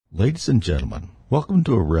Ladies and gentlemen, welcome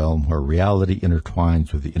to a realm where reality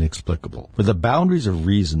intertwines with the inexplicable, where the boundaries of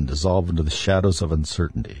reason dissolve into the shadows of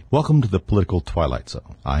uncertainty. Welcome to the political twilight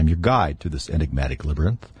zone. I am your guide through this enigmatic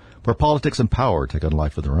labyrinth, where politics and power take on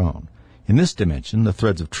life of their own. In this dimension, the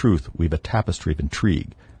threads of truth weave a tapestry of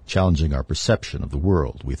intrigue, challenging our perception of the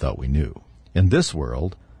world we thought we knew. In this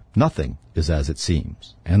world, nothing is as it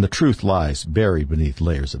seems, and the truth lies buried beneath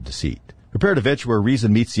layers of deceit. Prepare to venture where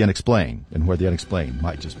reason meets the unexplained, and where the unexplained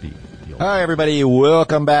might just be the old. Hi, everybody.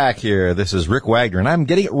 Welcome back here. This is Rick Wagner, and I'm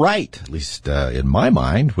getting it right, at least in my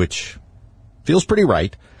mind, which feels pretty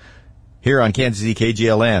right, here on Kansas City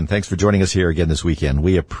KGLN. Thanks for joining us here again this weekend.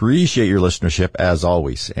 We appreciate your listenership, as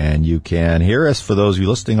always, and you can hear us, for those of you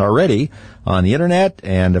listening already, on the Internet,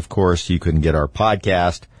 and, of course, you can get our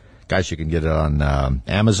podcast. Guys, you can get it on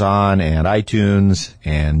Amazon and iTunes,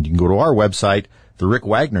 and you can go to our website,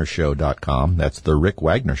 TheRickWagnerShow.com. That's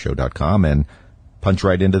TheRickWagnerShow.com, and punch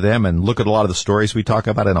right into them and look at a lot of the stories we talk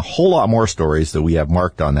about, and a whole lot more stories that we have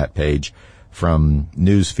marked on that page from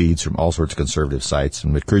news feeds from all sorts of conservative sites,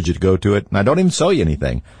 and we encourage you to go to it. And I don't even sell you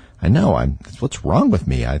anything. I know, what's wrong with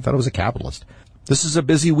me? I thought I was a capitalist. This is a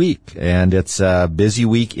busy week, and it's a busy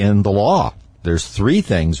week in the law. There's three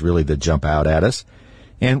things really that jump out at us,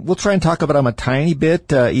 and we'll try and talk about them a tiny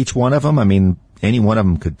bit, each one of them. I mean, any one of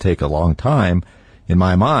them could take a long time in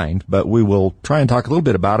my mind, but we will try and talk a little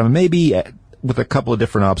bit about them, maybe with a couple of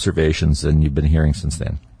different observations than you've been hearing since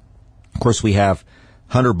then. Of course, we have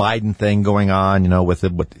Hunter Biden thing going on, with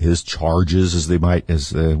his charges, as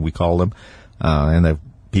we call them, and the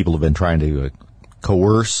people have been trying to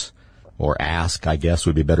coerce or ask, I guess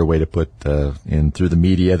would be a better way to put in through the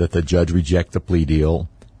media, that the judge reject the plea deal,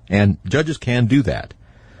 and judges can do that.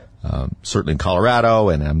 Certainly in Colorado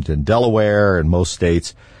and in Delaware and most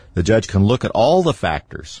states, the judge can look at all the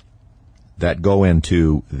factors that go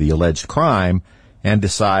into the alleged crime and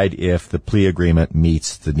decide if the plea agreement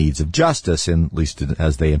meets the needs of justice, at least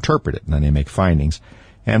as they interpret it, and then they make findings.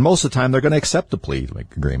 And most of the time, they're going to accept the plea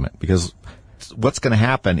agreement, because what's going to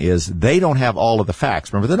happen is they don't have all of the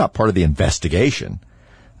facts. Remember, they're not part of the investigation.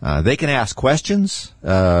 They can ask questions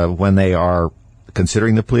when they are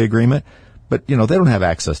considering the plea agreement, but, they don't have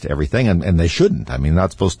access to everything, and they shouldn't. I mean, they're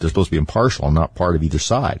supposed to be impartial and not part of either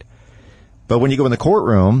side. But when you go in the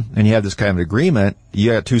courtroom and you have this kind of agreement,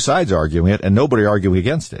 you have two sides arguing it and nobody arguing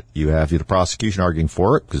against it. You have the prosecution arguing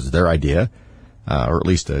for it because it's their idea, or at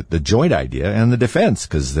least the joint idea, and the defense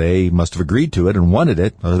because they must have agreed to it and wanted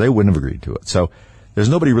it, or they wouldn't have agreed to it. So there's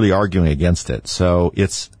nobody really arguing against it. So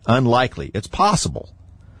it's unlikely. It's possible,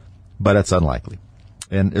 but it's unlikely.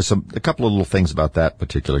 And there's a couple of little things about that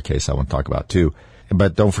particular case I want to talk about too.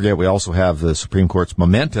 But don't forget, we also have the Supreme Court's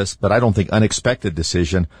momentous, but I don't think unexpected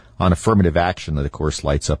decision on affirmative action that, of course,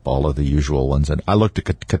 lights up all of the usual ones. And I looked at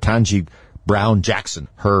Ketanji Brown Jackson,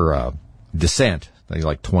 her dissent,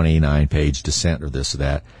 like 29-page dissent or this or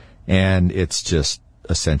that, and it's just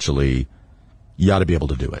essentially, you ought to be able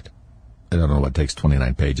to do it. I don't know what takes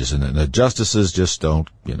 29 pages, and the justices just don't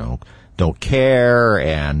care,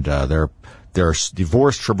 and they're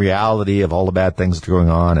divorced from reality of all the bad things that are going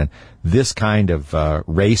on, and this kind of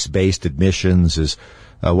race-based admissions is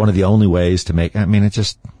one of the only ways to make. I mean,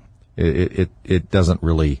 it doesn't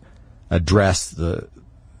really address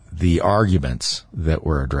the arguments that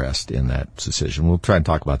were addressed in that decision. We'll try and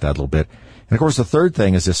talk about that a little bit. And of course, the third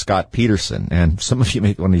thing is this Scott Peterson, and some of you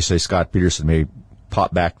may, when you say Scott Peterson, may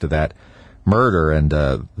pop back to that murder and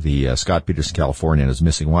the Scott Peterson, California, and his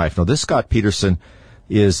missing wife. Now, this Scott Peterson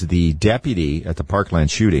is the deputy at the Parkland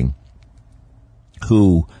shooting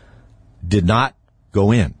who did not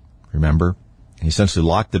go in, remember? He essentially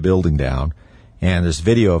locked the building down, and there's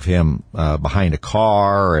video of him behind a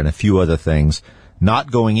car and a few other things,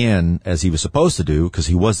 not going in as he was supposed to do, because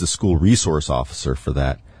he was the school resource officer for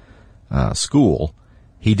that school.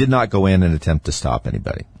 He did not go in and attempt to stop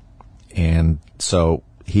anybody. And so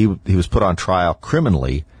he was put on trial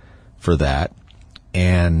criminally for that,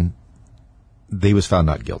 and he was found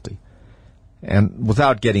not guilty. And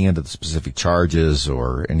without getting into the specific charges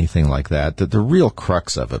or anything like that, the real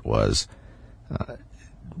crux of it was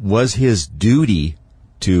his duty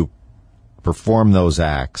to perform those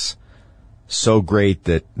acts so great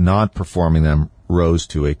that not performing them rose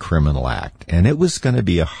to a criminal act? And it was going to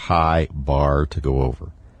be a high bar to go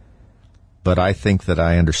over. But I think that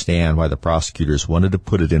I understand why the prosecutors wanted to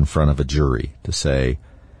put it in front of a jury to say,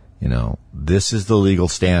 this is the legal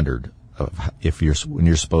standard of when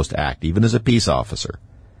you're supposed to act, even as a peace officer.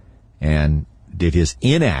 And did his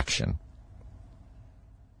inaction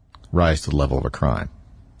rise to the level of a crime?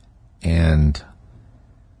 And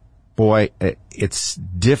boy, it's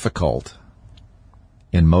difficult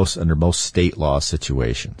under most state law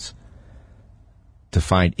situations to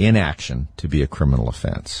find inaction to be a criminal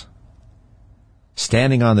offense.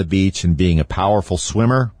 Standing on the beach and being a powerful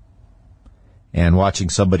swimmer and watching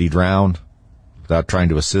somebody drown without trying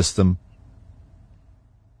to assist them,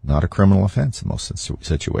 not a criminal offense in most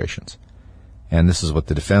situations. And this is what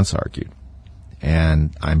the defense argued.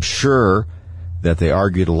 And I'm sure that they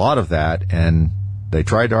argued a lot of that, and they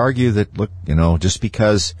tried to argue that, look, just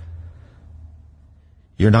because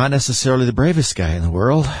you're not necessarily the bravest guy in the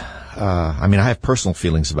world. I have personal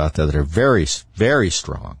feelings about that are very, very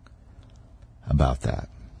strong about that.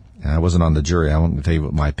 And I wasn't on the jury. I won't tell you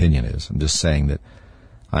what my opinion is. I'm just saying that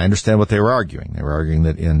I understand what they were arguing. They were arguing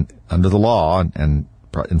that under the law, and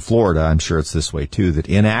in Florida, I'm sure it's this way too, that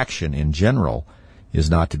inaction in general is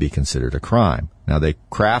not to be considered a crime. Now, they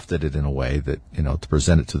crafted it in a way that, to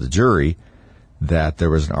present it to the jury, that there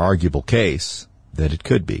was an arguable case that it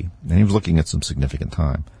could be. And he was looking at some significant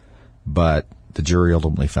time. But the jury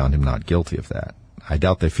ultimately found him not guilty of that. I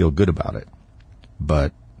doubt they feel good about it.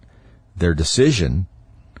 But their decision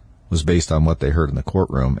was based on what they heard in the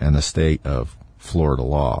courtroom and the state of Florida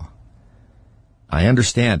law. I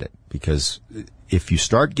understand it, because if you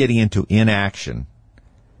start getting into inaction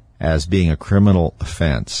as being a criminal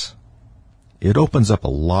offense, it opens up a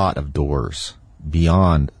lot of doors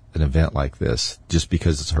beyond an event like this, just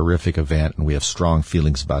because it's a horrific event and we have strong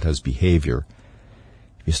feelings about his behavior.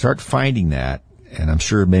 If you start finding that, and I'm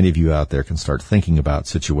sure many of you out there can start thinking about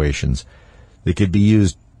situations that could be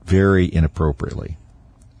used very inappropriately.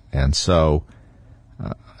 And so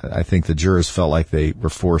I think the jurors felt like they were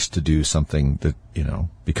forced to do something that,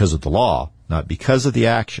 because of the law, not because of the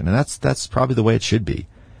action. And that's probably the way it should be,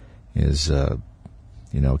 is, a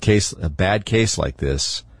bad case like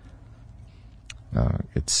this.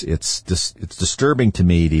 It's disturbing to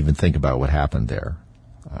me to even think about what happened there.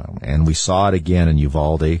 And we saw it again in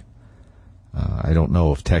Uvalde. I don't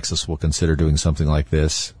know if Texas will consider doing something like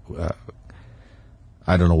this.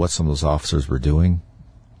 I don't know what some of those officers were doing,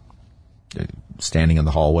 standing in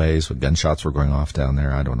the hallways when gunshots were going off down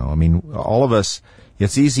there. I don't know. All of us,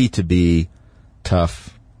 it's easy to be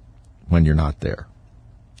tough when you're not there.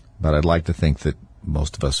 But I'd like to think that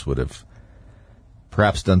most of us would have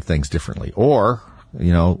perhaps done things differently. Or,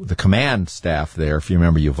 the command staff there, if you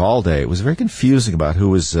remember Uvalde, it was very confusing about who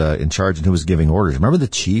was in charge and who was giving orders. Remember, the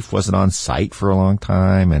chief wasn't on site for a long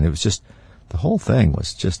time, and it was just, the whole thing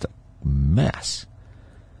was just a mess.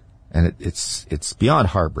 And it's beyond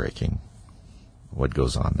heartbreaking what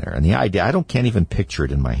goes on there. And the idea, can't even picture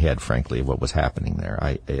it in my head, frankly, what was happening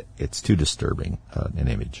there. It's too disturbing an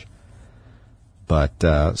image.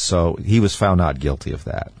 But so he was found not guilty of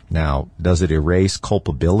that. Now, does it erase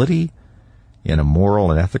culpability in a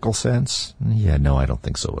moral and ethical sense? Yeah, no, I don't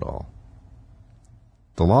think so at all.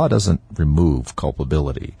 The law doesn't remove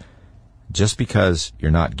culpability. Just because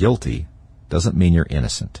you're not guilty doesn't mean you're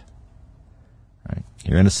innocent. Right?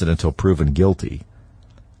 You're innocent until proven guilty.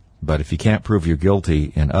 But if you can't prove you're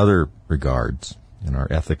guilty in other regards, in our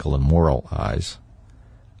ethical and moral eyes,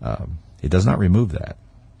 it does not remove that.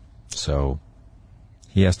 So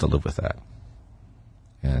he has to live with that.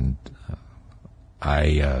 And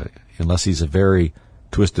unless he's a very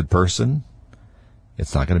twisted person,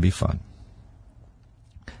 it's not going to be fun.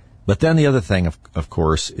 But then the other thing, of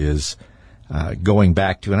course, is going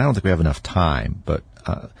back to, and I don't think we have enough time, but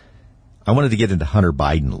I wanted to get into Hunter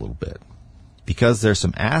Biden a little bit, because there's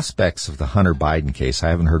some aspects of the Hunter Biden case I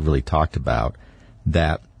haven't heard really talked about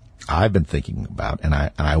that I've been thinking about and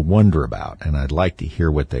I wonder about, and I'd like to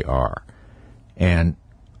hear what they are. And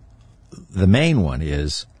the main one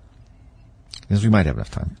is, because we might have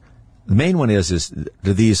enough time, the main one is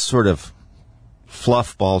do these sort of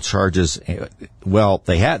fluff ball charges, well,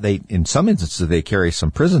 they in some instances they carry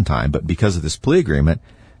some prison time, but because of this plea agreement,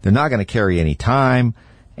 they're not going to carry any time,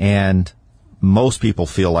 and most people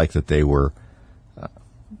feel like that they were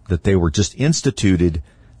just instituted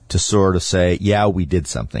to sort of say, yeah, we did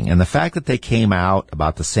something. And the fact that they came out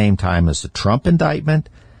about the same time as the Trump indictment,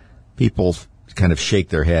 people kind of shake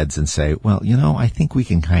their heads and say, well, I think we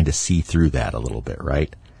can kind of see through that a little bit,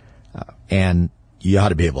 right? And you ought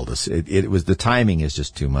to be able to see. It was, the timing is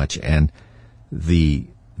just too much, and the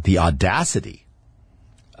audacity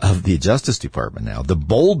of the Justice Department now, the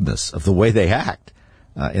boldness of the way they act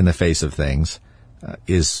in the face of things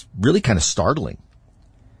is really kind of startling.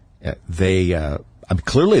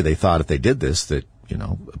 Clearly they thought if they did this that,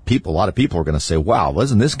 a lot of people were going to say, wow,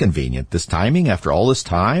 wasn't this convenient? This timing after all this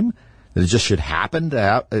time, that it just should happen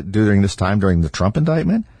during this time, during the Trump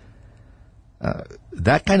indictment?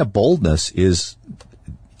 That kind of boldness is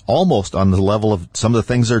almost on the level of some of the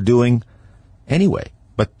things they're doing anyway.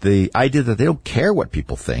 But the idea that they don't care what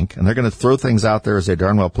people think, and they're going to throw things out there as they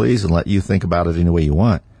darn well please and let you think about it any way you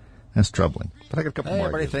want, that's troubling. But I got a couple more.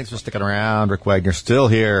 Everybody, thanks for sticking around. Rick Wagner still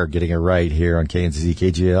here, getting it right here on KNZZ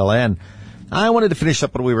KGLN. I wanted to finish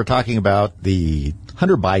up what we were talking about, the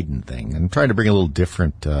Hunter Biden thing, and trying to bring a little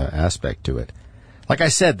different aspect to it. Like I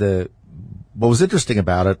said, what was interesting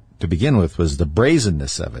about it to begin with was the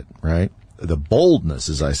brazenness of it, right? The boldness,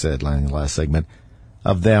 as I said in the last segment,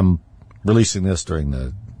 of them releasing this during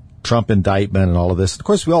the Trump indictment and all of this. Of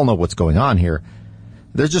course, we all know what's going on here.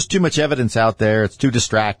 There's just too much evidence out there. It's too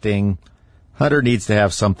distracting. Hunter needs to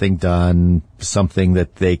have something done, something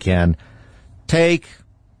that they can take,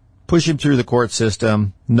 push him through the court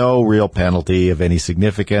system, no real penalty of any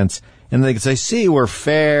significance. And they can say, see, we're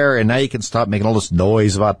fair, and now you can stop making all this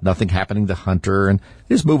noise about nothing happening to Hunter, and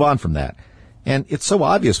just move on from that. And it's so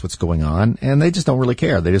obvious what's going on, and they just don't really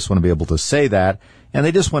care. They just want to be able to say that, and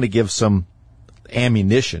they just want to give some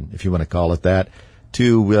ammunition, if you want to call it that,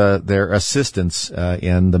 to their assistants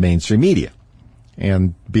in the mainstream media.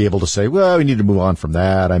 And be able to say, well, we need to move on from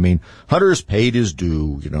that. I mean, Hunter's paid his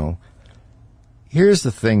due, you know. Here's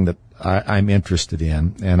the thing that I'm interested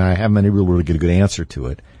in, and I haven't been able to really get a good answer to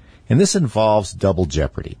it. And this involves double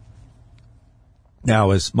jeopardy.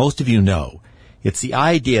 Now, as most of you know, it's the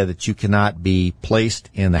idea that you cannot be placed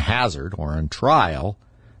in the hazard or on trial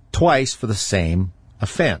twice for the same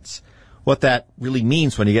offense. What that really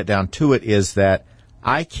means when you get down to it is that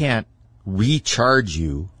I can't recharge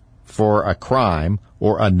you for a crime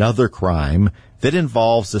or another crime that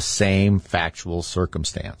involves the same factual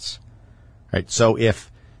circumstance. Right? So if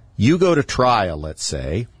you go to trial, let's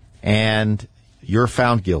say, and you're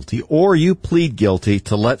found guilty, or you plead guilty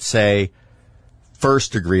to, let's say,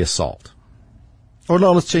 first-degree assault. Or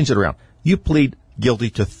no, let's change it around. You plead guilty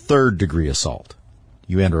to third-degree assault.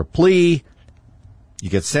 You enter a plea, you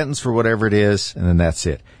get sentenced for whatever it is, and then that's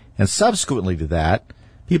it. And subsequently to that,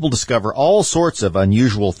 people discover all sorts of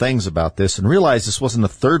unusual things about this and realize this wasn't a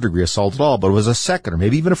third-degree assault at all, but it was a second or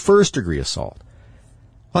maybe even a first-degree assault.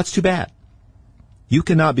 Well, that's too bad. You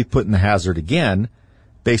cannot be put in the hazard again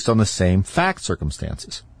based on the same fact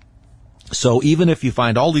circumstances. So even if you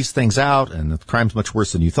find all these things out and the crime's much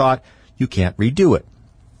worse than you thought, you can't redo it.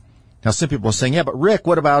 Now, some people are saying, yeah, but Rick,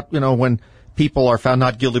 what about, when people are found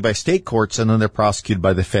not guilty by state courts and then they're prosecuted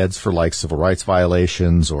by the feds for like civil rights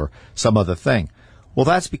violations or some other thing? Well,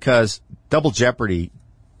 that's because double jeopardy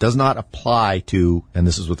does not apply to, and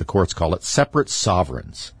this is what the courts call it, separate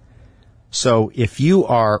sovereigns. So if you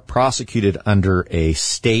are prosecuted under a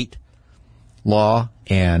state law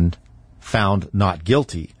and found not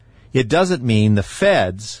guilty, it doesn't mean the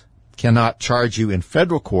feds cannot charge you in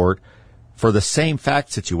federal court for the same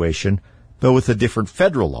fact situation, but with a different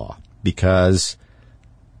federal law, because,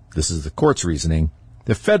 this is the court's reasoning,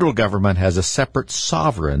 the federal government has a separate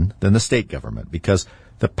sovereign than the state government, because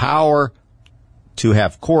the power to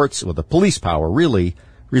have courts, well, the police power really,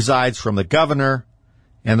 resides from the governor,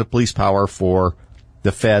 and the police power for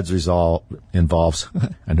the feds involves,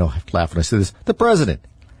 I know I have to laugh when I say this, the president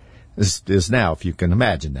is now, if you can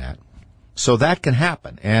imagine that. So that can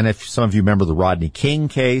happen. And if some of you remember the Rodney King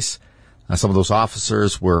case, some of those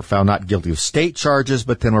officers were found not guilty of state charges,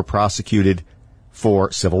 but then were prosecuted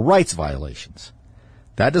for civil rights violations.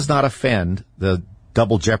 That does not offend the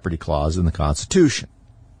double jeopardy clause in the Constitution.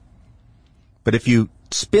 But if you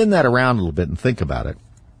spin that around a little bit and think about it,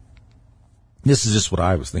 this is just what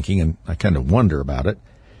I was thinking, and I kind of wonder about it,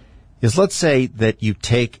 is let's say that you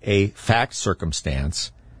take a fact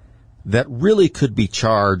circumstance that really could be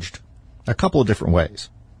charged a couple of different ways,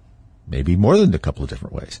 maybe more than a couple of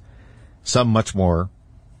different ways, some much more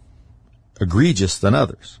egregious than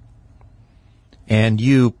others. And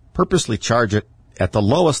you purposely charge it at the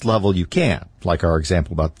lowest level you can, like our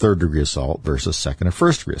example about third-degree assault versus second or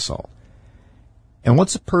first-degree assault. And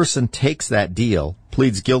once a person takes that deal,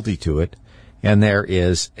 pleads guilty to it, and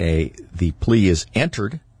the plea is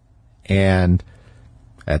entered, and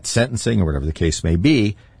at sentencing or whatever the case may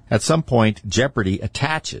be, at some point, jeopardy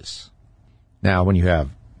attaches. Now, when you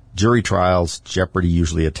have jury trials, jeopardy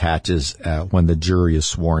usually attaches when the jury is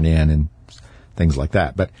sworn in and things like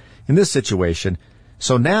that. But in this situation,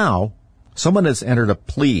 so now someone has entered a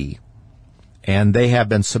plea and they have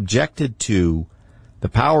been subjected to the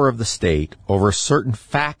power of the state over a certain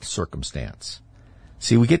fact circumstance.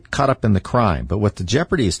 See, we get caught up in the crime, but what the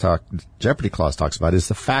Jeopardy clause talks about is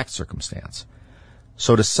the fact circumstance.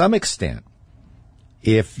 So to some extent,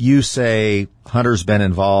 if you say Hunter's been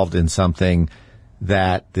involved in something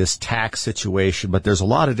that this tax situation, but there's a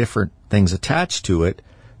lot of different things attached to it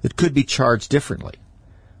that could be charged differently.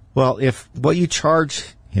 Well, if what you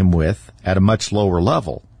charge him with at a much lower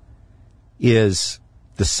level is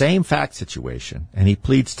the same fact situation, and he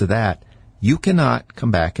pleads to that, you cannot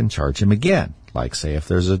come back and charge him again. Like, say, if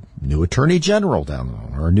there's a new attorney general down the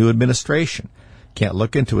line or a new administration, can't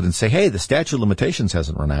look into it and say, hey, the statute of limitations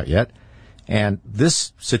hasn't run out yet, and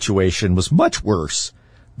this situation was much worse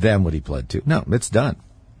than what he pled to. No, it's done.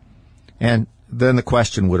 And then the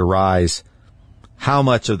question would arise, how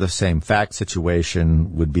much of the same fact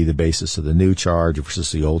situation would be the basis of the new charge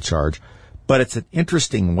versus the old charge? But it's an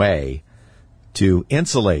interesting way to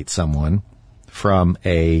insulate someone from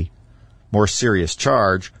a more serious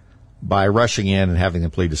charge by rushing in and having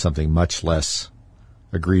them plead to something much less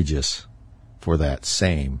egregious for that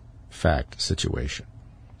same fact situation.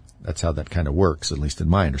 That's how that kind of works, at least in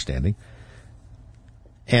my understanding.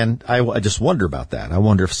 And I just wonder about that. I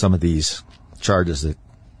wonder if some of these charges that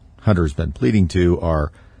Hunter's been pleading to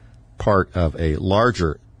are part of a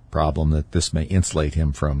larger problem that this may insulate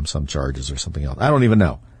him from some charges or something else. I don't even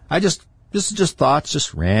know. This is just thoughts,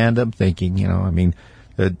 just random thinking, I mean,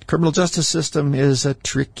 the criminal justice system is a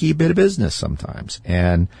tricky bit of business sometimes,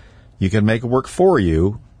 and you can make it work for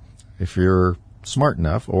you if you're smart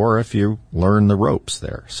enough or if you learn the ropes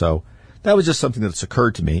there. So that was just something that's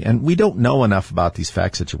occurred to me, and we don't know enough about these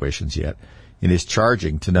fact situations yet in his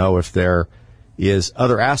charging to know if there is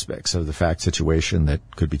other aspects of the fact situation that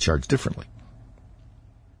could be charged differently.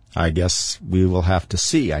 I guess we will have to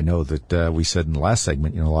see. I know that we said in the last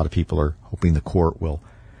segment, a lot of people are hoping the court will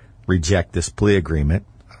reject this plea agreement.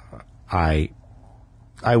 I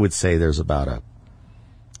would say there's about a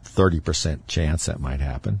 30% chance that might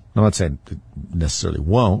happen. I'm not saying it necessarily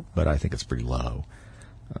won't, but I think it's pretty low.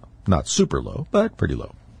 Not super low, but pretty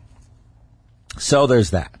low. So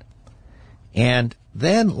there's that. And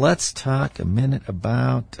then let's talk a minute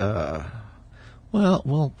about, we're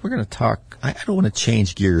going to talk, I don't want to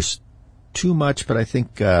change gears too much, but I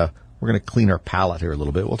think we're going to clean our palate here a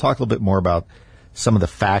little bit. We'll talk a little bit more about some of the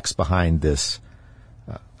facts behind this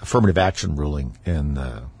affirmative action ruling in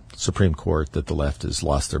the Supreme Court that the left has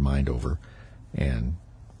lost their mind over, and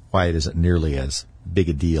why it isn't nearly as big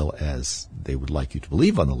a deal as they would like you to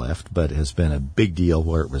believe on the left, but has been a big deal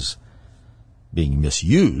where it was being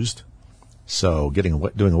misused. So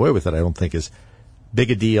doing away with it, I don't think is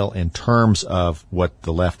big a deal in terms of what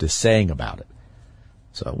the left is saying about it.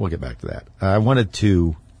 So we'll get back to that. I wanted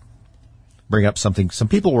to bring up something. Some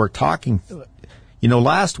people were talking.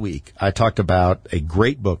 Last week I talked about a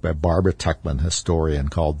great book by Barbara Tuchman, historian,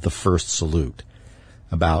 called The First Salute,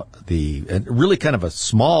 about and really kind of a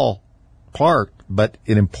small part, but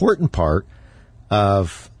an important part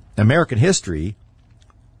of American history,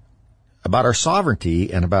 about our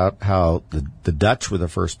sovereignty and about how the Dutch were the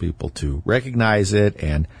first people to recognize it,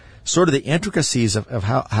 and sort of the intricacies of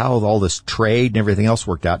how all this trade and everything else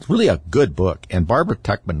worked out. It's really a good book, and Barbara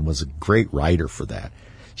Tuchman was a great writer for that.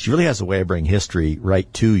 She really has a way of bringing history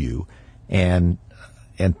right to you and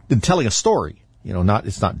telling a story.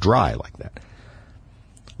 It's not dry like that.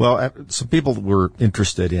 Well, some people were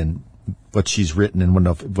interested in what she's written and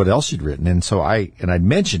what else she'd written, and so I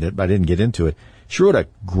mentioned it, but I didn't get into it. She wrote a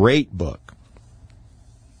great book.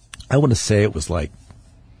 I want to say it was like,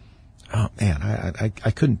 oh man,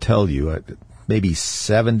 I couldn't tell you, maybe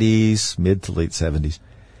 70s, mid to late 70s.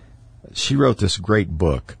 She wrote this great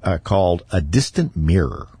book called A Distant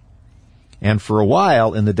Mirror. And for a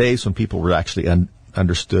while, in the days when people were actually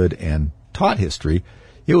understood and taught history,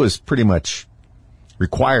 it was pretty much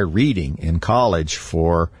required reading in college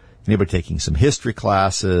for anybody taking some history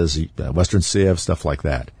classes, Western Civ, stuff like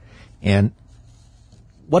that. And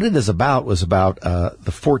what it is about was about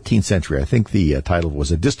the 14th century. I think the title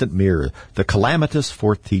was A Distant Mirror, the Calamitous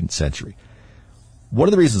 14th Century. One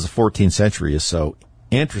of the reasons the 14th century is so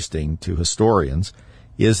interesting to historians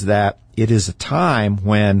is that it is a time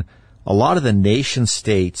when a lot of the nation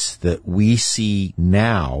states that we see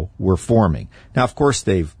now were forming. Now, of course,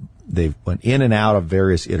 they've went in and out of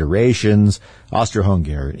various iterations.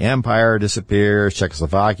 Austro-Hungarian Empire disappears,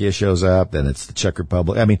 Czechoslovakia shows up, then it's the Czech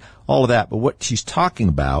Republic. I mean, all of that. But what she's talking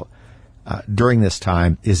about during this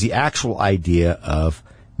time is the actual idea of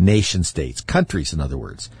nation states, countries, in other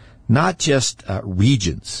words, not just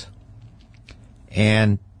regions,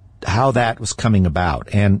 and how that was coming about.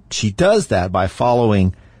 And she does that by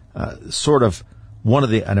following sort of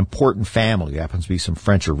an important family. It happens to be some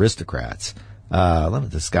French aristocrats.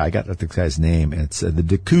 This guy, I got the guy's name. It's the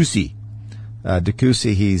de Cossey. De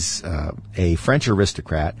Cossey, he's a French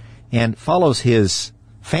aristocrat, and follows his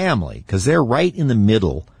family because they're right in the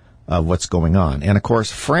middle of what's going on. And of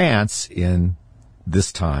course, France in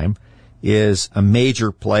this time is a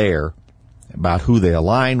major player about who they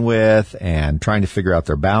align with and trying to figure out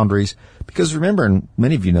their boundaries. Because remember, and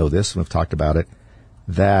many of you know this, and we've talked about it,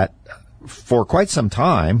 that for quite some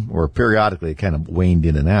time, or periodically it kind of waned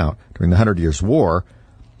in and out, during the 100 Years' War,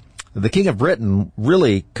 the King of Britain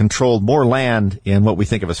really controlled more land in what we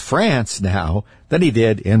think of as France now than he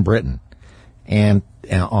did in Britain. And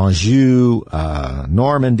Anjou,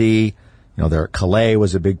 Normandy, Calais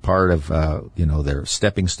was a big part of, their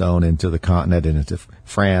stepping stone into the continent and into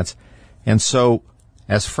France. And so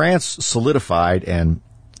as France solidified and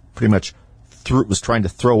pretty much was trying to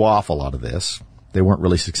throw off a lot of this, they weren't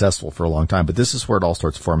really successful for a long time, but this is where it all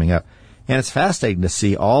starts forming up. And it's fascinating to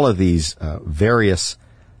see all of these various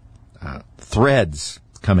threads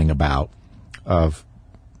coming about of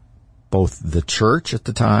both the church at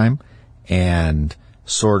the time and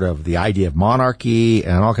sort of the idea of monarchy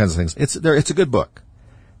and all kinds of things. It's a good book.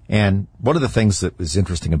 And one of the things that is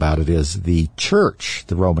interesting about it is the church,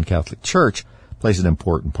 the Roman Catholic Church, plays an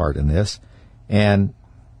important part in this. And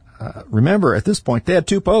remember, at this point, they had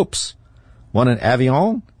two popes, one in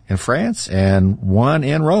Avignon in France and one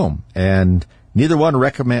in Rome. And neither one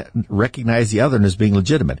recognized the other as being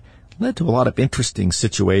legitimate. It led to a lot of interesting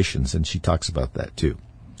situations, and she talks about that too.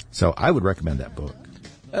 So I would recommend that book.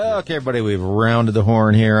 Okay, everybody, we've rounded the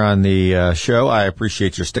horn here on the show. I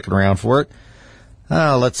appreciate your sticking around for it.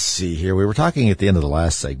 Let's see here. We were talking at the end of the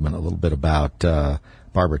last segment a little bit about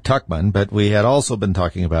Barbara Tuchman, but we had also been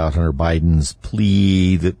talking about Hunter Biden's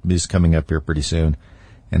plea that is coming up here pretty soon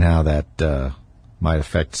and how that might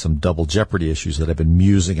affect some double jeopardy issues that I've been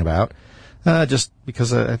musing about, just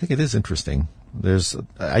because I think it is interesting.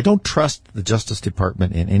 I don't trust the Justice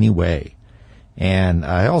Department in any way. And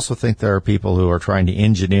I also think there are people who are trying to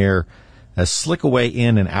engineer a slick a way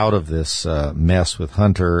in and out of this mess with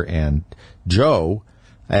Hunter and Joe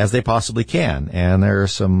as they possibly can. And there are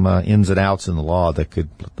some ins and outs in the law that could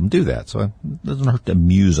let them do that. So it doesn't hurt to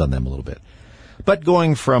muse on them a little bit. But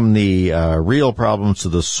going from the real problems to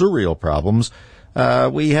the surreal problems,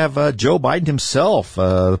 we have Joe Biden himself,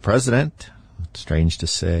 the president, strange to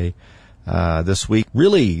say, this week,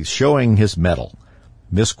 really showing his mettle.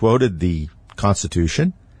 Misquoted the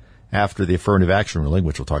Constitution after the affirmative action ruling,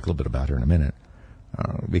 which we'll talk a little bit about here in a minute,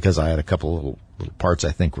 because I had a couple little parts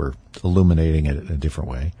I think were illuminating it in a different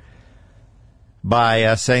way.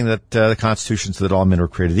 By saying that the Constitution said that all men were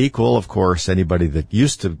created equal. Of course, anybody that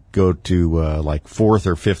used to go to like 4th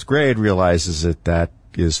or 5th grade realizes that that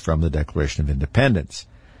is from the Declaration of Independence.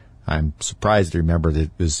 I'm surprised to remember that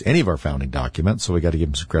it was any of our founding documents, so we got to give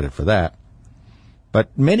him some credit for that.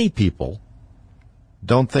 But many people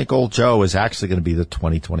don't think old Joe is actually going to be the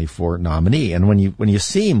 2024 nominee. And when you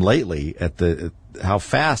see him lately at how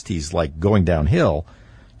fast he's like going downhill,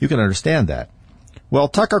 you can understand that. Well,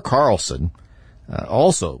 Tucker Carlson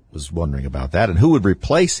also was wondering about that and who would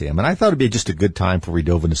replace him. And I thought it'd be just a good time before we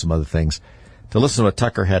dove into some other things to listen to what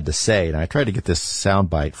Tucker had to say. And I tried to get this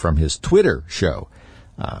soundbite from his Twitter show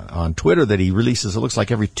on Twitter that he releases, it looks like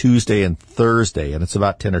every Tuesday and Thursday, and it's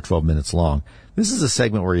about 10 or 12 minutes long. This is a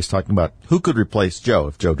segment where he's talking about who could replace Joe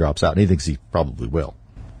if Joe drops out, and he thinks he probably will.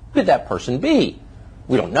 Who could that person be?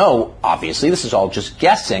 We don't know, obviously. This is all just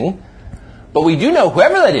guessing. But we do know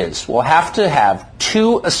whoever that is will have to have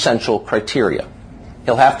two essential criteria.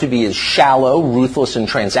 He'll have to be as shallow, ruthless, and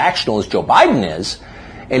transactional as Joe Biden is,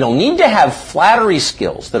 and he'll need to have flattery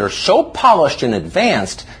skills that are so polished and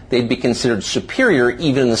advanced they'd be considered superior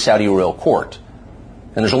even in the Saudi royal court.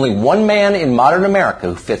 And there's only one man in modern America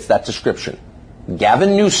who fits that description.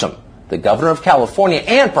 Gavin Newsom, the governor of California,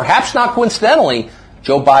 and perhaps not coincidentally,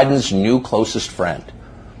 Joe Biden's new closest friend.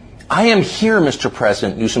 I am here, Mr.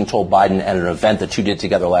 President, Newsom told Biden at an event the two did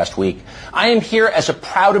together last week. I am here as a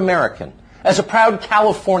proud American, as a proud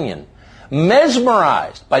Californian,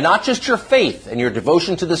 mesmerized by not just your faith and your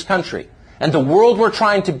devotion to this country and the world we're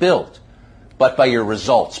trying to build, but by your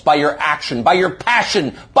results, by your action, by your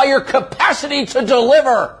passion, by your capacity to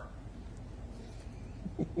deliver.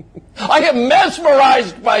 I am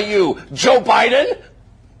mesmerized by you, Joe Biden.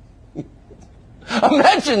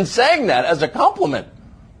 Imagine saying that as a compliment.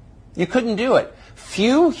 You couldn't do it.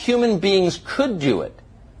 Few human beings could do it.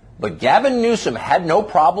 But Gavin Newsom had no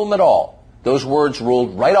problem at all. Those words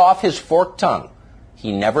rolled right off his forked tongue.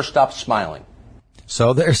 He never stopped smiling.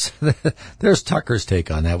 So there's Tucker's take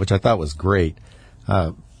on that, which I thought was great.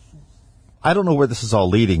 I don't know where this is all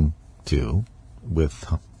leading to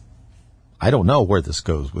I don't know where this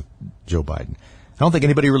goes with Joe Biden. I don't think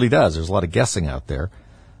anybody really does. There's a lot of guessing out there.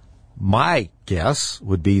 My guess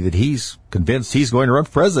would be that he's convinced he's going to run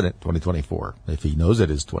for president in 2024, if he knows it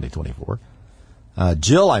is 2024.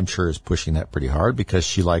 Jill, I'm sure, is pushing that pretty hard because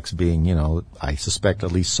she likes being, I suspect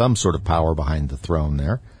at least some sort of power behind the throne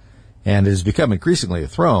there. And it has become increasingly a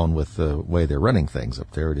throne with the way they're running things up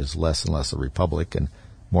there. It is less and less a republic and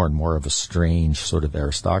more of a strange sort of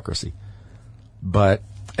aristocracy. But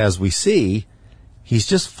as we see, he's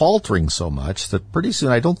just faltering so much that pretty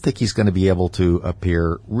soon I don't think he's going to be able to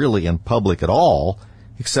appear really in public at all,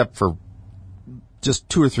 except for just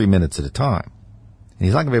 2 or 3 minutes at a time. And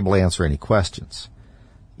he's not going to be able to answer any questions.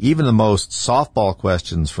 Even the most softball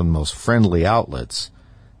questions from the most friendly outlets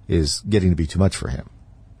is getting to be too much for him.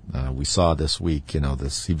 We saw this week, he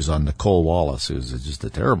was on Nicole Wallace, who's just a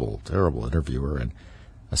terrible, terrible interviewer and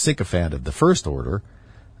a sycophant of the first order,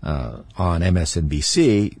 on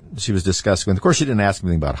MSNBC. She was discussing, and of course she didn't ask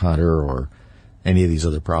anything about Hunter or any of these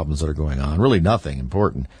other problems that are going on, really nothing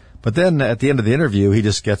important. But then at the end of the interview, he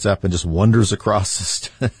just gets up and just wanders across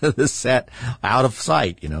the set out of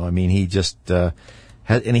sight. He just, and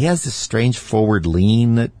he has this strange forward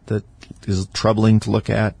lean that is troubling to look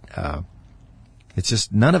at. It's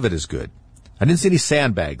just, none of it is good. I didn't see any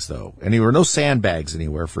sandbags, though. And there were no sandbags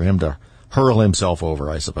anywhere for him to hurl himself over,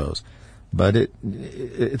 I suppose. But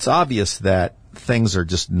it's obvious that things are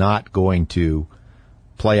just not going to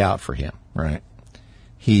play out for him, right?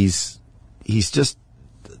 He's just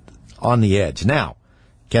on the edge. Now,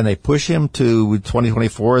 can they push him to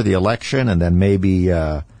 2024, the election, and then maybe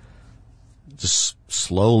just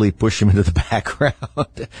slowly push him into the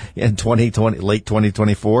background in late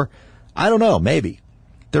 2024? I don't know, maybe.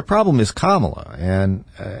 Their problem is Kamala, and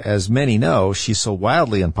as many know, she's so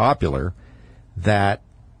wildly unpopular that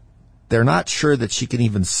they're not sure that she can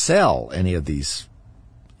even sell any of these,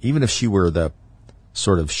 even if she were the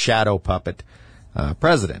sort of shadow puppet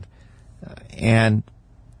president. And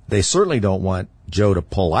they certainly don't want Joe to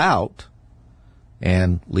pull out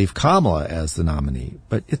and leave Kamala as the nominee.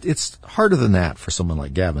 But it's harder than that for someone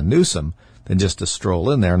like Gavin Newsom than just to stroll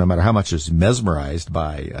in there, no matter how much he's mesmerized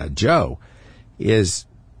by Joe. Is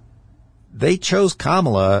they chose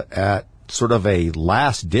Kamala at sort of a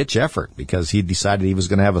last-ditch effort because he decided he was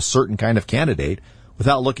going to have a certain kind of candidate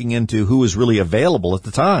without looking into who was really available at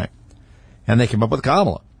the time. And they came up with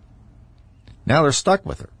Kamala. Now they're stuck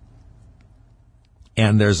with her.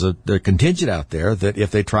 And there's a contingent out there that if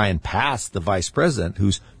they try and pass the vice president,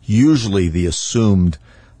 who's usually the assumed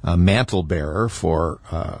mantle bearer for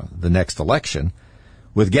the next election,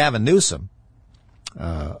 with Gavin Newsom,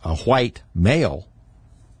 a white male,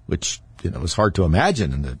 which is hard to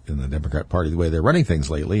imagine in the Democrat Party the way they're running things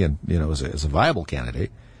lately, and as a viable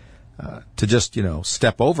candidate, to just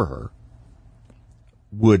step over her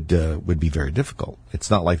would be very difficult. It's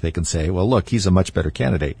not like they can say, well, look, he's a much better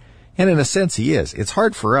candidate. And in a sense, he is. It's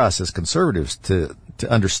hard for us as conservatives to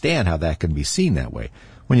understand how that can be seen that way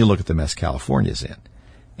when you look at the mess California's in.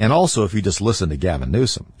 And also, if you just listen to Gavin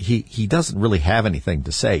Newsom, he doesn't really have anything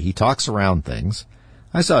to say. He talks around things.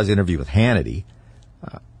 I saw his interview with Hannity,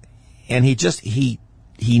 and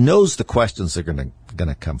he knows the questions that are going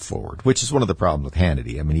to come forward, which is one of the problems with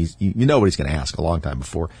Hannity. I mean, you know what he's going to ask a long time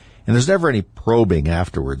before, and there's never any probing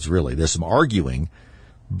afterwards, really. There's some arguing,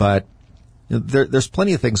 but there's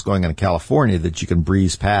plenty of things going on in California that you can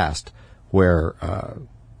breeze past, where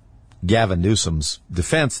Gavin Newsom's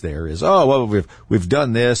defense there is, oh, well, we've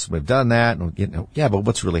done this, we've done that, and, yeah, but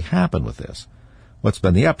what's really happened with this? What's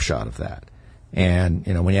been the upshot of that? And,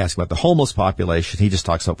 when you ask about the homeless population, he just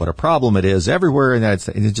talks about what a problem it is everywhere in the United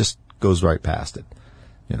States, and it just goes right past it.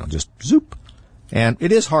 Just zoop. And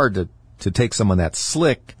it is hard to take someone that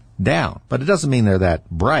slick down, but it doesn't mean they're that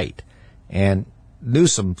bright. And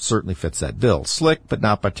Newsom certainly fits that bill. Slick, but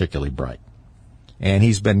not particularly bright. And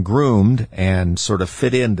he's been groomed and sort of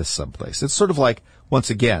fit into someplace. It's sort of like,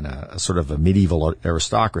 once again, a sort of a medieval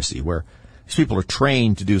aristocracy where these people are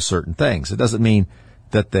trained to do certain things. It doesn't mean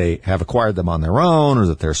that they have acquired them on their own or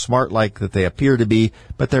that they're smart like that they appear to be,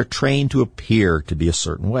 but they're trained to appear to be a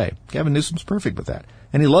certain way. Gavin Newsom's perfect with that.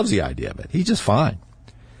 And he loves the idea of it. He's just fine.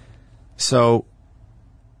 So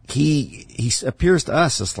he appears to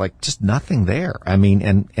us as like just nothing there. I mean,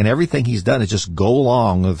 and everything he's done is just go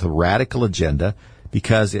along with a radical agenda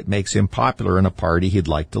because it makes him popular in a party he'd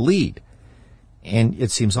like to lead. And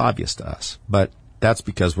it seems obvious to us, but that's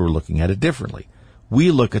because we're looking at it differently.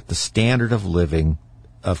 We look at the standard of living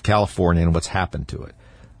of California and what's happened to it.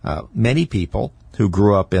 Many people who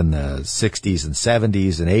grew up in the 60s and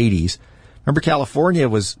 70s and 80s, remember California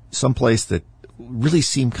was someplace that really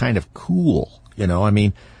seemed kind of cool.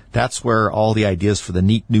 That's where all the ideas for the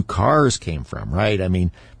neat new cars came from, right? I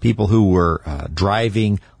mean, people who were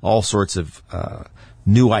driving all sorts of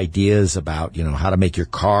new ideas about, how to make your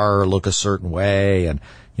car look a certain way. And,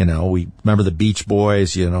 we remember the Beach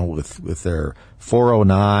Boys, with their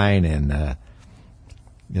 409 and,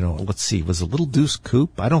 let's see, was a Little Deuce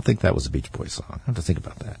Coupe? I don't think that was a Beach Boys song. I have to think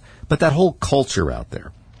about that. But that whole culture out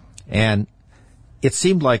there. And it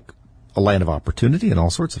seemed like a land of opportunity and all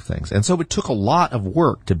sorts of things. And so it took a lot of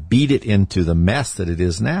work to beat it into the mess that it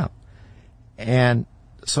is now. And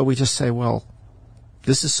so we just say, well,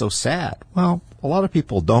 this is so sad. Well, a lot of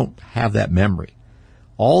people don't have that memory.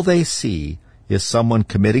 All they see is someone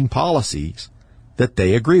committing policies that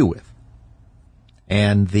they agree with.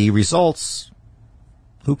 And the results,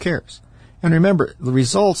 who cares? And remember, the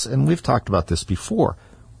results, and we've talked about this before,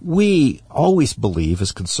 we always believe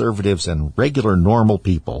as conservatives and regular normal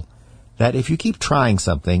people that if you keep trying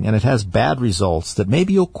something and it has bad results, that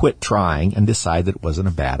maybe you'll quit trying and decide that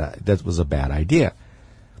that was a bad idea.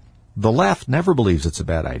 The left never believes it's a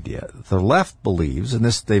bad idea. The left believes, and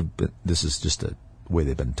this is just a way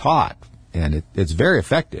they've been taught, and it's very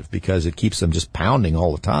effective because it keeps them just pounding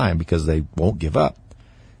all the time because they won't give up.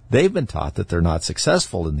 They've been taught that they're not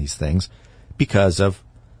successful in these things because of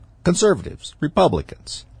conservatives,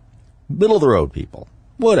 Republicans, middle-of-the-road people,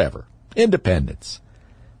 whatever, independents,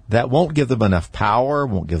 that won't give them enough power,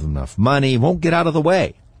 won't give them enough money, won't get out of the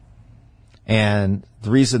way. And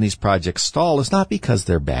the reason these projects stall is not because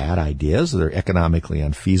they're bad ideas, or they're economically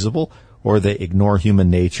unfeasible, or they ignore human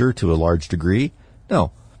nature to a large degree.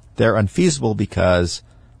 No, they're unfeasible because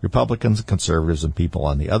Republicans and conservatives and people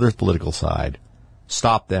on the other political side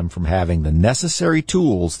stop them from having the necessary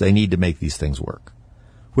tools they need to make these things work.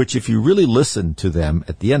 Which, if you really listen to them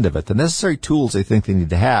at the end of it, the necessary tools they think they need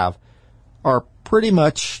to have are pretty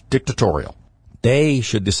much dictatorial. They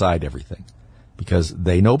should decide everything because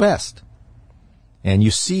they know best. And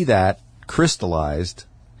you see that crystallized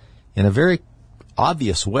in a very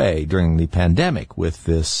obvious way during the pandemic with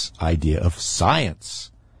this idea of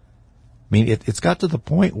science. I mean, it's got to the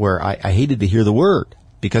point where I hated to hear the word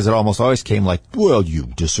because it almost always came like, well, you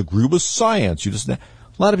disagree with science. A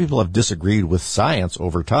lot of people have disagreed with science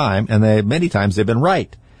over time, and many times they've been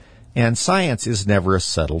right. And science is never a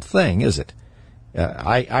settled thing, is it?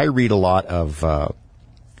 I read a lot of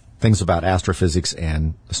things about astrophysics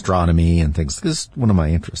and astronomy and things. This is one of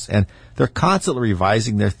my interests. And they're constantly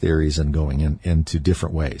revising their theories and going into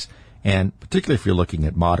different ways. And particularly if you're looking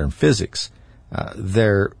at modern physics,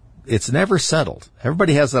 it's never settled.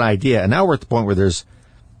 Everybody has an idea, and now we're at the point where there's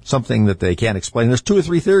something that they can't explain. There's 2 or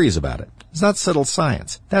 3 theories about it. It's not settled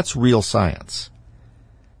science. That's real science.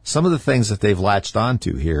 Some of the things that they've latched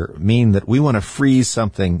onto here mean that we want to freeze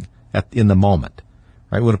something in the moment,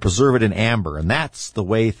 right? We want to preserve it in amber, and that's the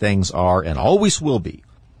way things are and always will be.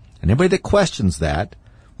 And anybody that questions that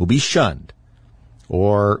will be shunned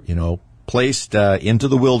or, placed into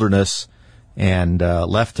the wilderness and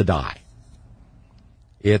left to die.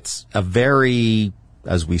 It's a very,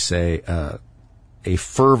 as we say, a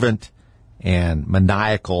fervent and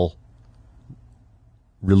maniacal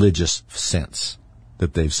religious sense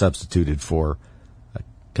that they've substituted for a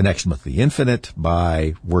connection with the infinite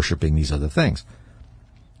by worshiping these other things.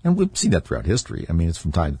 And we've seen that throughout history. I mean, it's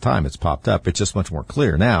from time to time it's popped up. It's just much more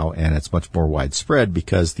clear now, and it's much more widespread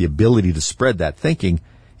because the ability to spread that thinking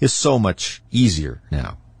is so much easier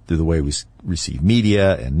now through the way we receive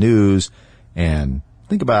media and news. And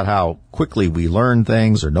think about how quickly we learn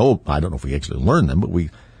things, I don't know if we actually learn them, but we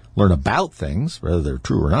learn about things, whether they're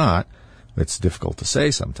true or not. It's difficult to say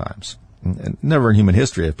sometimes. And never in human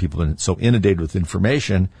history have people been so inundated with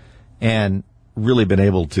information and really been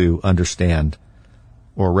able to understand,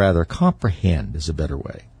 or rather comprehend is a better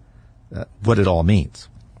way, what it all means.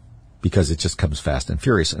 Because it just comes fast and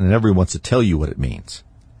furious, and everyone wants to tell you what it means.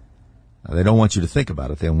 They don't want you to think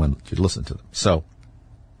about it. They want you to listen to them. So,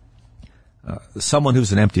 someone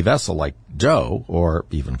who's an empty vessel like Joe, or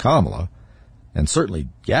even Kamala, and certainly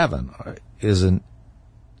Gavin, is an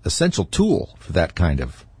essential tool for that kind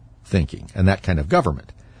of thinking and that kind of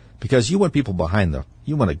government. Because you want people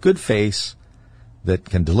you want a good face that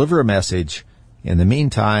can deliver a message in the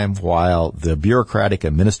meantime while the bureaucratic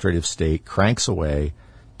administrative state cranks away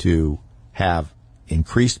to have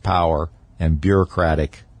increased power and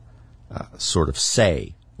bureaucratic sort of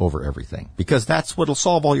say over everything. Because that's what'll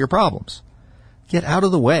solve all your problems. Get out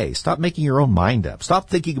of the way. Stop making your own mind up. Stop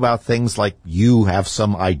thinking about things like you have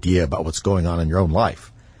some idea about what's going on in your own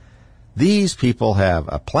life. These people have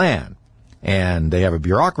a plan, and they have a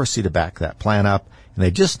bureaucracy to back that plan up, and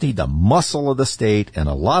they just need the muscle of the state and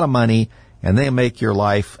a lot of money, and they make your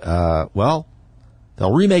life, they'll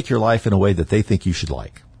remake your life in a way that they think you should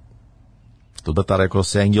like. So Batareko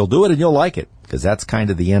saying you'll do it and you'll like it, because that's kind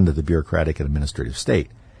of the end of the bureaucratic and administrative state.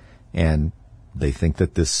 And they think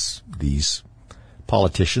that these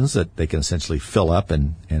politicians that they can essentially fill up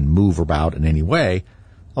and move about in any way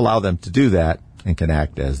allow them to do that and can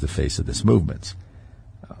act as the face of this movement.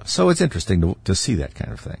 So it's interesting to see that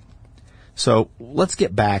kind of thing. So let's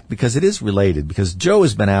get back, because it is related, because Joe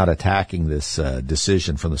has been out attacking this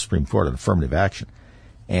decision from the Supreme Court on affirmative action.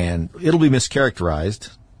 And it'll be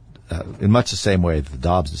mischaracterized in much the same way that the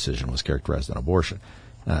Dobbs decision was characterized on abortion.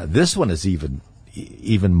 This one is even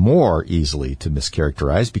more easily to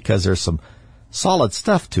mischaracterize, because there's some solid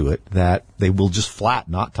stuff to it that they will just flat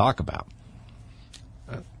not talk about.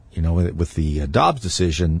 With the Dobbs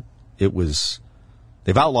decision,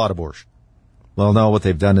 they've outlawed abortion. Well, no, what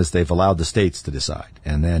they've done is they've allowed the states to decide.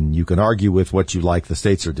 And then you can argue with what you like the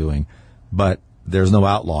states are doing, but there's no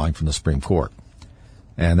outlawing from the Supreme Court.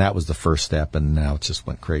 And that was the first step, and now it just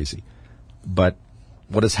went crazy. But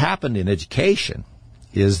what has happened in education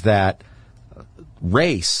is that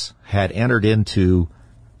race had entered into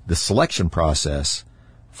the selection process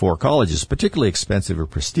for colleges, particularly expensive or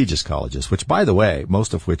prestigious colleges, which, by the way,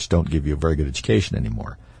 most of which don't give you a very good education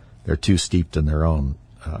anymore. They're too steeped in their own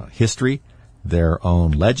history, their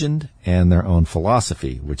own legend, and their own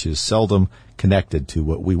philosophy, which is seldom connected to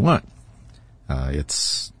what we want.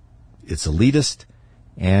 It's elitist,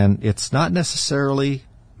 and it's not necessarily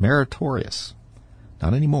meritorious.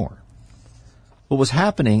 Not anymore. What was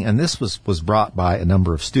happening, and this was brought by a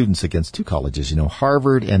number of students against two colleges,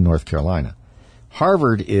 Harvard and North Carolina.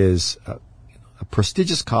 Harvard is a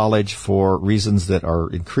prestigious college for reasons that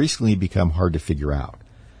are increasingly become hard to figure out,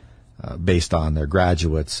 based on their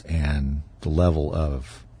graduates and the level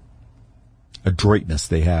of adroitness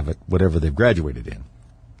they have at whatever they've graduated in.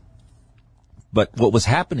 But what was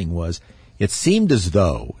happening was, it seemed as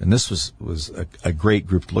though, and this was a great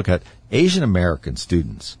group to look at, Asian American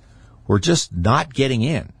students were just not getting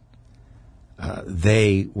in.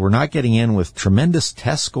 They were not getting in with tremendous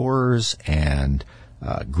test scores and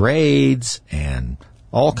grades and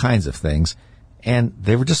all kinds of things, and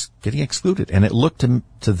they were just getting excluded. And it looked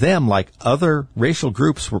to them like other racial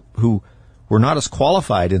groups who were not as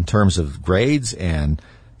qualified in terms of grades and,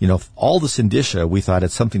 all this indicia. We thought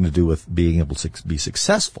had something to do with being able to be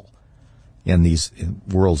successful in these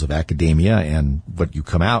worlds of academia and what you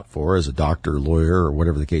come out for as a doctor, lawyer, or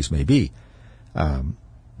whatever the case may be.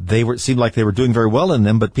 It seemed like they were doing very well in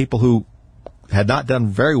them, but people who had not done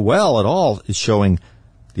very well at all is showing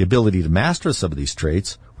the ability to master some of these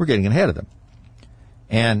traits were getting ahead of them.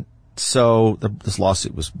 And so this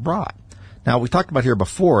lawsuit was brought. Now, we talked about here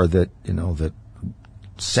before that, that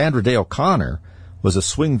Sandra Day O'Connor was a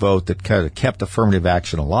swing vote that kind of kept affirmative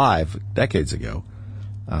action alive decades ago,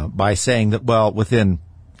 by saying that, well, within,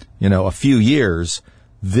 a few years,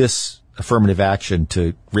 this affirmative action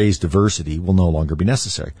to raise diversity will no longer be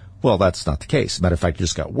necessary. Well, that's not the case. As a matter of fact, it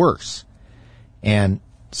just got worse. And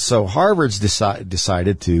so Harvard's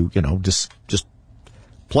decided to, just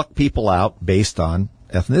pluck people out based on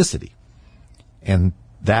ethnicity. And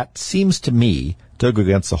that seems to me to go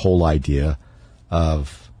against the whole idea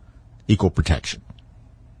of equal protection,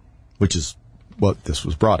 which is what this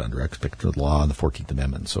was brought under, expected law and the 14th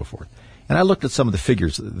Amendment and so forth. And I looked at some of the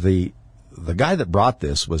figures. The guy that brought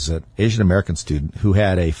this was an Asian American student who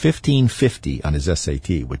had a 1550 on his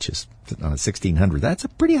SAT, which is on a 1600. That's a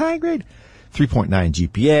pretty high grade. 3.9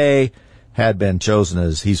 GPA, had been chosen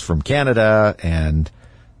as he's from Canada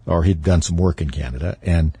or he'd done some work in Canada,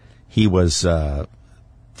 and he was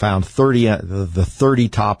found 30, the 30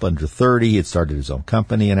 top under 30. He had started his own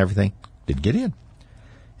company and everything. Didn't get in.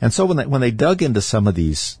 And so when they dug into some of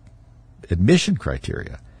these admission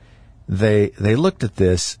criteria, they looked at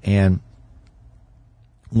this, and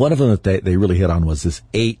one of them that they really hit on was this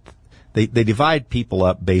eighth. They divide people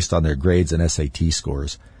up based on their grades and SAT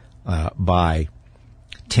scores by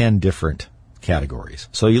 10 different categories.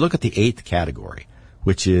 So you look at the eighth category,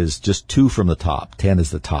 which is just 2 from the top. 10 is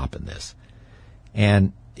the top in this.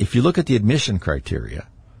 And if you look at the admission criteria,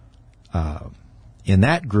 in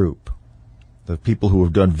that group, the people who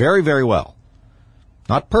have done very, very well,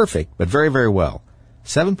 not perfect, but very, very well,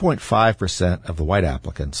 7.5% of the white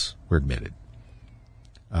applicants were admitted.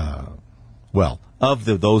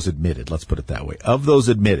 Those admitted, let's put it that way. Of those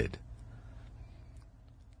admitted,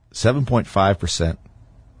 7.5%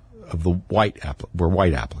 of the were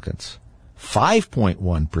white applicants.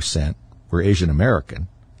 5.1% were Asian American.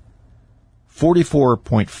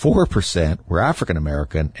 44.4% were African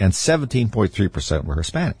American, and 17.3% were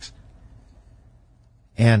Hispanics.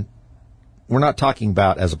 And we're not talking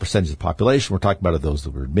about as a percentage of the population, we're talking about those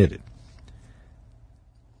that were admitted.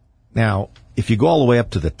 Now, if you go all the way up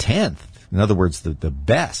to the 10th, in other words, the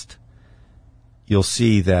best, you'll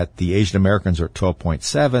see that the Asian Americans are at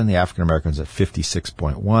 12.7, the African Americans at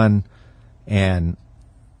 56.1, and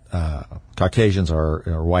Caucasians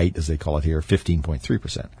are white, as they call it here,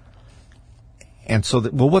 15.3%. And so,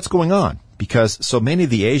 what's going on? because so many of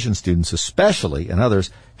the Asian students, especially, and others,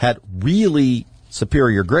 had really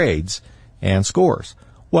superior grades and scores.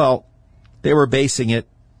 Well, they were basing it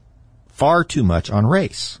far too much on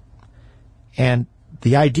race. And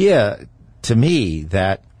the idea, to me,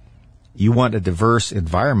 that you want a diverse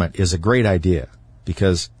environment is a great idea,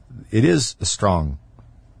 because it is a strong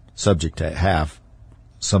subject to have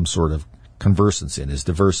some sort of conversance in, is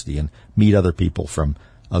diversity, and meet other people from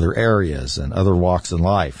other areas and other walks in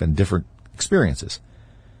life and different experiences.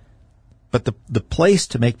 But the place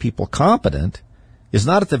to make people competent is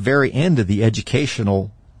not at the very end of the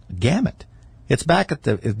educational gamut. It's back at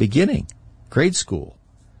the beginning, grade school,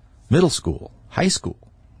 middle school, high school,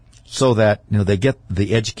 so that they get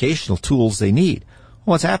the educational tools they need.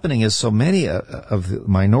 What's happening is so many of the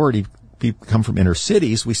minority people come from inner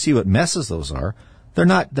cities. We see what messes those are. They're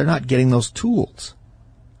not getting those tools.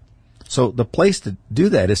 So the place to do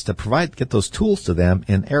that is to get those tools to them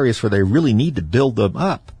in areas where they really need to build them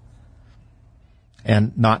up,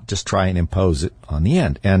 and not just try and impose it on the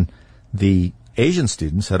end. And the Asian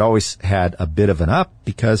students had always had a bit of an up,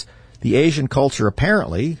 because the Asian culture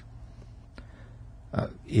apparently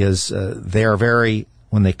they are very,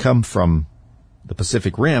 when they come from the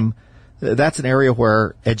Pacific Rim, that's an area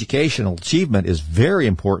where educational achievement is very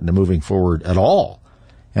important to moving forward at all.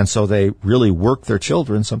 And so they really work their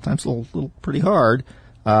children, sometimes a little pretty hard,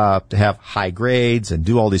 to have high grades and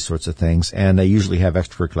do all these sorts of things. And they usually have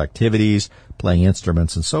extracurricular activities, playing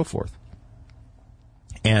instruments, and so forth.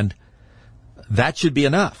 And that should be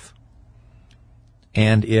enough.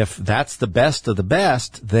 And if that's the best of the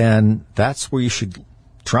best, then that's where you should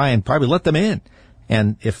try and probably let them in.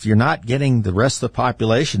 And if you're not getting the rest of the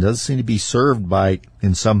population, doesn't seem to be served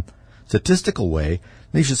in some statistical way,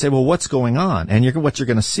 then you should say, well, what's going on? And what you're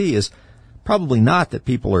going to see is probably not that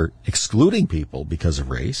people are excluding people because of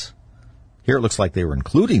race. Here it looks like they were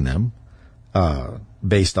including them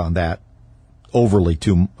based on that overly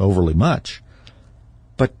much.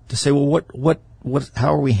 But to say, well,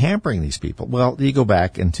 how are we hampering these people? Well, you go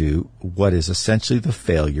back into what is essentially the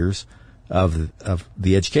failures of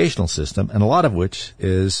the educational system, and a lot of which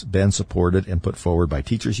is been supported and put forward by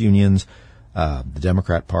teachers' unions, the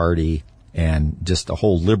Democrat Party, and just a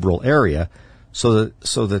whole liberal area, so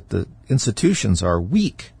that the institutions are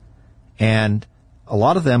weak, and a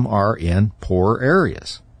lot of them are in poor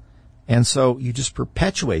areas. And so you just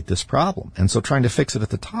perpetuate this problem. And so trying to fix it at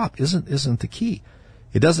the top isn't the key.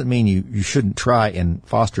 It doesn't mean you shouldn't try and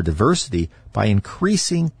foster diversity by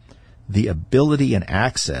increasing the ability and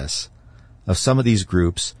access of some of these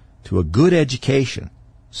groups to a good education,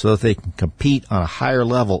 so that they can compete on a higher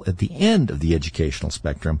level at the end of the educational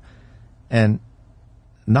spectrum, and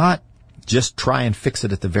not just try and fix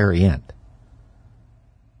it at the very end.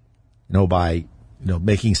 By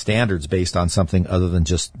making standards based on something other than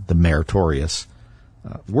just the meritorious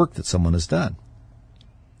work that someone has done.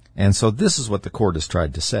 And so this is what the court has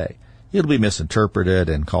tried to say. It'll be misinterpreted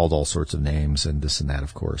and called all sorts of names and this and that,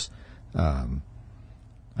 of course.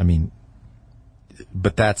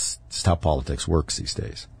 But that's just how politics works these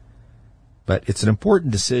days. But it's an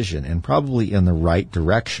important decision, and probably in the right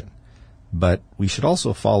direction. But we should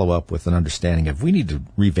also follow up with an understanding of we need to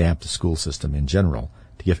revamp the school system in general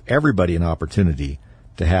to give everybody an opportunity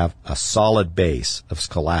to have a solid base of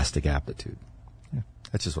scholastic aptitude.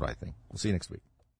 That's just what I think. We'll see you next week.